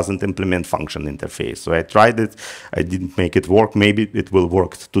if it doesn't implement function interface. So I tried it. I didn't make it work. Maybe it will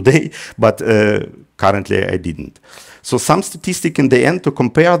work today, but currently I didn't. So some statistic in the end to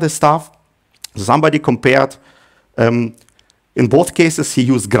compare the stuff. Somebody compared. In both cases, he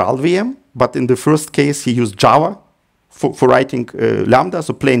used GraalVM, but in the first case, he used Java for writing Lambda,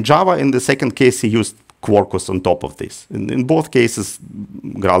 so plain Java. In the second case, he used Quarkus on top of this. In both cases,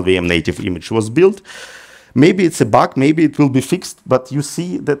 GraalVM native image was built. Maybe it's a bug, maybe it will be fixed, but you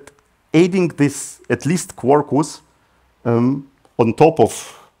see that adding this, at least Quarkus, on top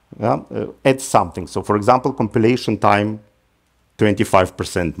of, adds something. So for example, compilation time,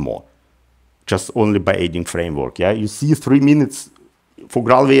 25% more. Just only by adding framework. Yeah, you see 3 minutes for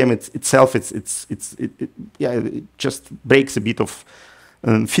GraalVM itself. It just breaks a bit of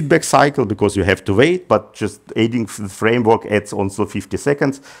feedback cycle because you have to wait. But just adding the framework adds also 50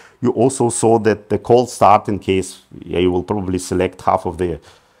 seconds. You also saw that the cold start, in case you will probably select half of the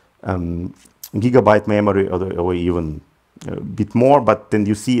gigabyte memory or even a bit more. But then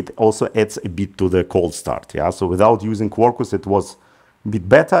you see it also adds a bit to the cold start. Yeah, so without using Quarkus, it was a bit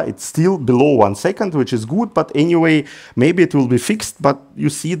better. It's still below 1 second, which is good, but anyway, maybe it will be fixed. But you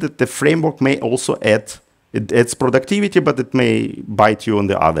see that the framework may also it adds productivity, but it may bite you on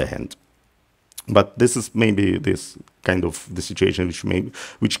the other hand. But this is maybe this kind of the situation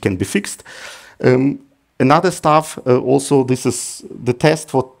which can be fixed. Another stuff, also this is the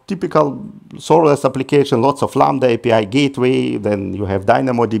test for typical serverless application, lots of Lambda API gateway, then you have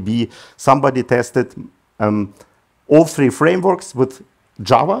DynamoDB. Somebody tested all 3 frameworks with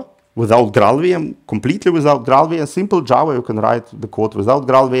Java, without GraalVM, completely without GraalVM, simple Java, you can write the code without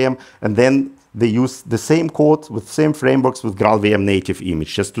GraalVM, and then they use the same code with same frameworks with GraalVM native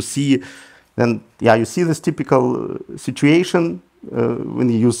image, just to see. Then, yeah, you see this typical situation when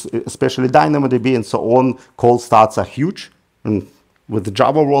you use especially DynamoDB and so on, cold starts are huge, and with the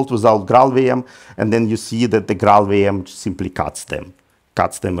Java world without GraalVM, and then you see that the GraalVM simply cuts them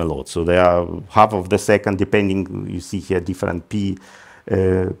a lot. So they are half of the second, depending, you see here different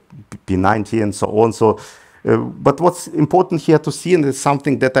P90 and so on. So But what's important here to see, and it's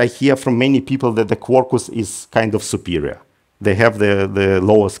something that I hear from many people, that the Quarkus is kind of superior. They have the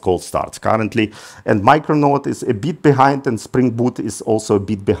lowest cold starts currently, and Micronaut is a bit behind, and Spring Boot is also a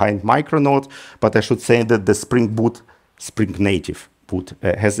bit behind Micronaut. But I should say that the Spring Boot, Spring Native boot,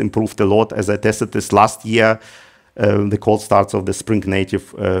 has improved a lot. As I tested this last year, the cold starts of the Spring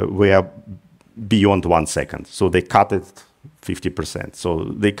Native were beyond 1 second, so they cut it 50%. So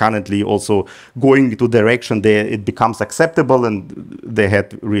they currently also going to direction there it becomes acceptable, and they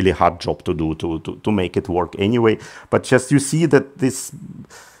had really hard job to do to make it work anyway. But just you see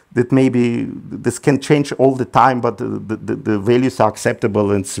that maybe this can change all the time, but the values are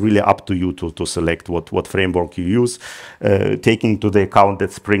acceptable, and it's really up to you to select what framework you use, taking into the account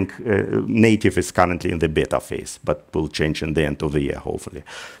that Spring Native is currently in the beta phase, but will change in the end of the year, hopefully.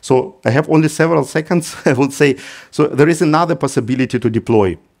 So I have only several seconds, I would say. So there is another possibility to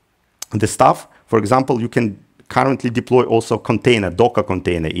deploy the stuff. For example, you can currently deploy also container, Docker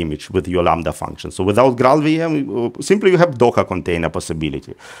container image with your Lambda function. So without GraalVM, simply you have Docker container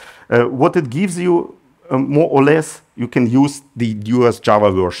possibility. What it gives you, more or less, you can use the newest Java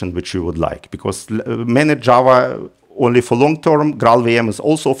version which you would like, because manage Java only for long term, GraalVM is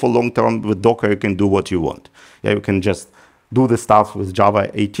also for long term. With Docker, you can do what you want. Yeah, you can just do the stuff with Java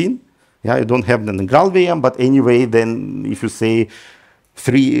 18. Yeah, you don't have them in GraalVM, but anyway, then if you say,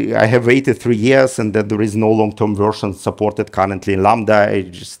 I have waited 3 years and that there is no long-term version supported currently in Lambda, I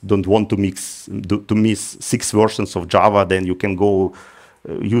just don't want to miss 6 versions of Java, then you can go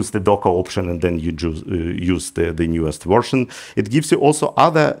use the Docker option, and then you use the newest version. It gives you also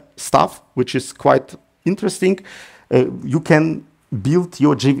other stuff, which is quite interesting. You can build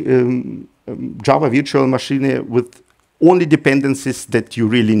your Java virtual machine with only dependencies that you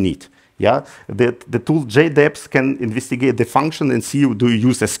really need. Yeah, the tool JDEPS can investigate the function and see, do you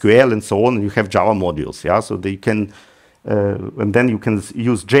use SQL and so on, and you have Java modules. Yeah, so they can, and then you can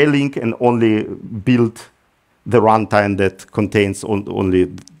use JLink and only build the runtime that contains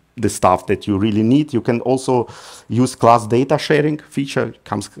only the stuff that you really need. You can also use class data sharing feature,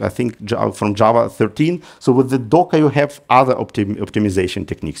 comes, I think, from Java 13. So with the Docker, you have other optimization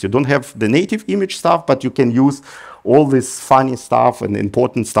techniques. You don't have the native image stuff, but you can use all this funny stuff and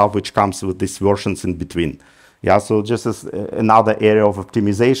important stuff which comes with these versions in between. Yeah, so just as another area of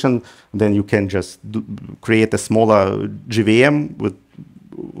optimization, then you can just create a smaller GVM with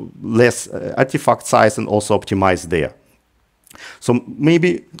less artifact size and also optimize there. So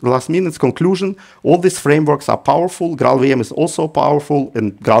maybe last minute's conclusion, all these frameworks are powerful. GraalVM is also powerful,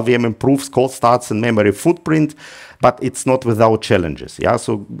 and GraalVM improves cold starts and memory footprint, but it's not without challenges. Yeah,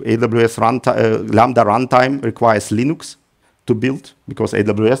 so AWS Lambda runtime requires Linux to build, because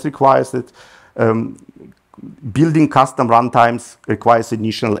AWS requires it. Building custom runtimes requires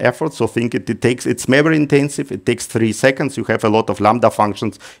initial effort. So think it's memory intensive. It takes 3 seconds. You have a lot of Lambda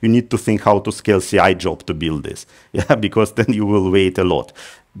functions. You need to think how to scale CI job to build this. Yeah, because then you will wait a lot.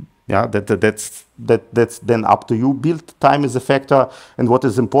 Yeah, that's then up to you. Build time is a factor. And what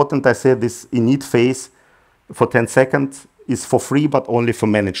is important, I said this init phase for 10 seconds is for free, but only for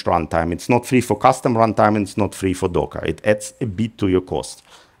managed runtime. It's not free for custom runtime, and it's not free for Docker. It adds a bit to your cost.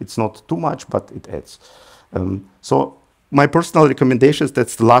 It's not too much, but it adds. So my personal recommendations,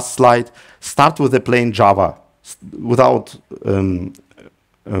 that's the last slide, start with the plain Java without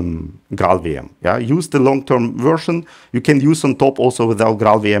GraalVM. Yeah? Use the long-term version. You can use on top also without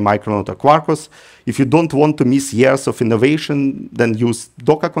GraalVM, Micronaut, or Quarkus. If you don't want to miss years of innovation, then use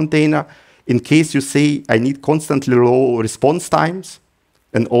Docker container. In case you say, I need constantly low response times,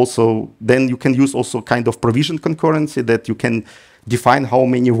 and also then you can use also kind of provision concurrency, that you can define how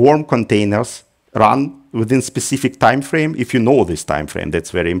many warm containers run within specific time frame. If you know this time frame,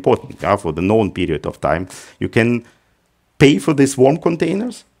 that's very important. Yeah? For the known period of time, you can pay for these warm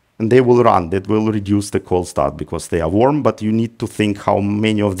containers, and they will run. That will reduce the cold start because they are warm, but you need to think how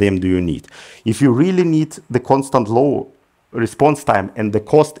many of them do you need. If you really need the constant low response time and the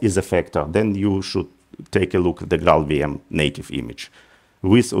cost is a factor, then you should take a look at the GraalVM native image,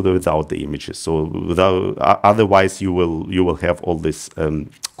 with or without the images. So otherwise you will have all these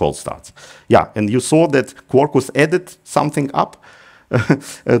cold starts. Yeah, and you saw that Quarkus added something up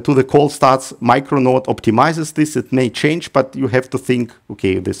to the cold starts. Micronaut optimizes this. It may change, but you have to think,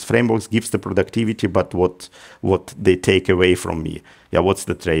 okay, this framework gives the productivity, but what they take away from me? Yeah, what's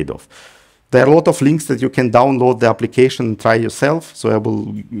the trade-off? There are a lot of links that you can download the application and try yourself. So I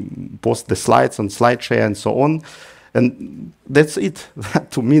will post the slides on SlideShare and so on. And that's it.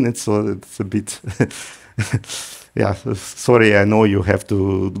 2 minutes, so it's a bit yeah, sorry, I know you have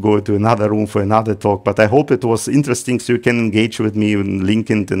to go to another room for another talk, but I hope it was interesting so you can engage with me on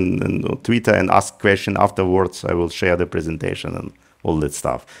LinkedIn and Twitter and ask questions afterwards. I will share the presentation and all that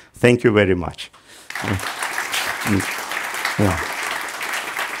stuff. Thank you very much. Yeah.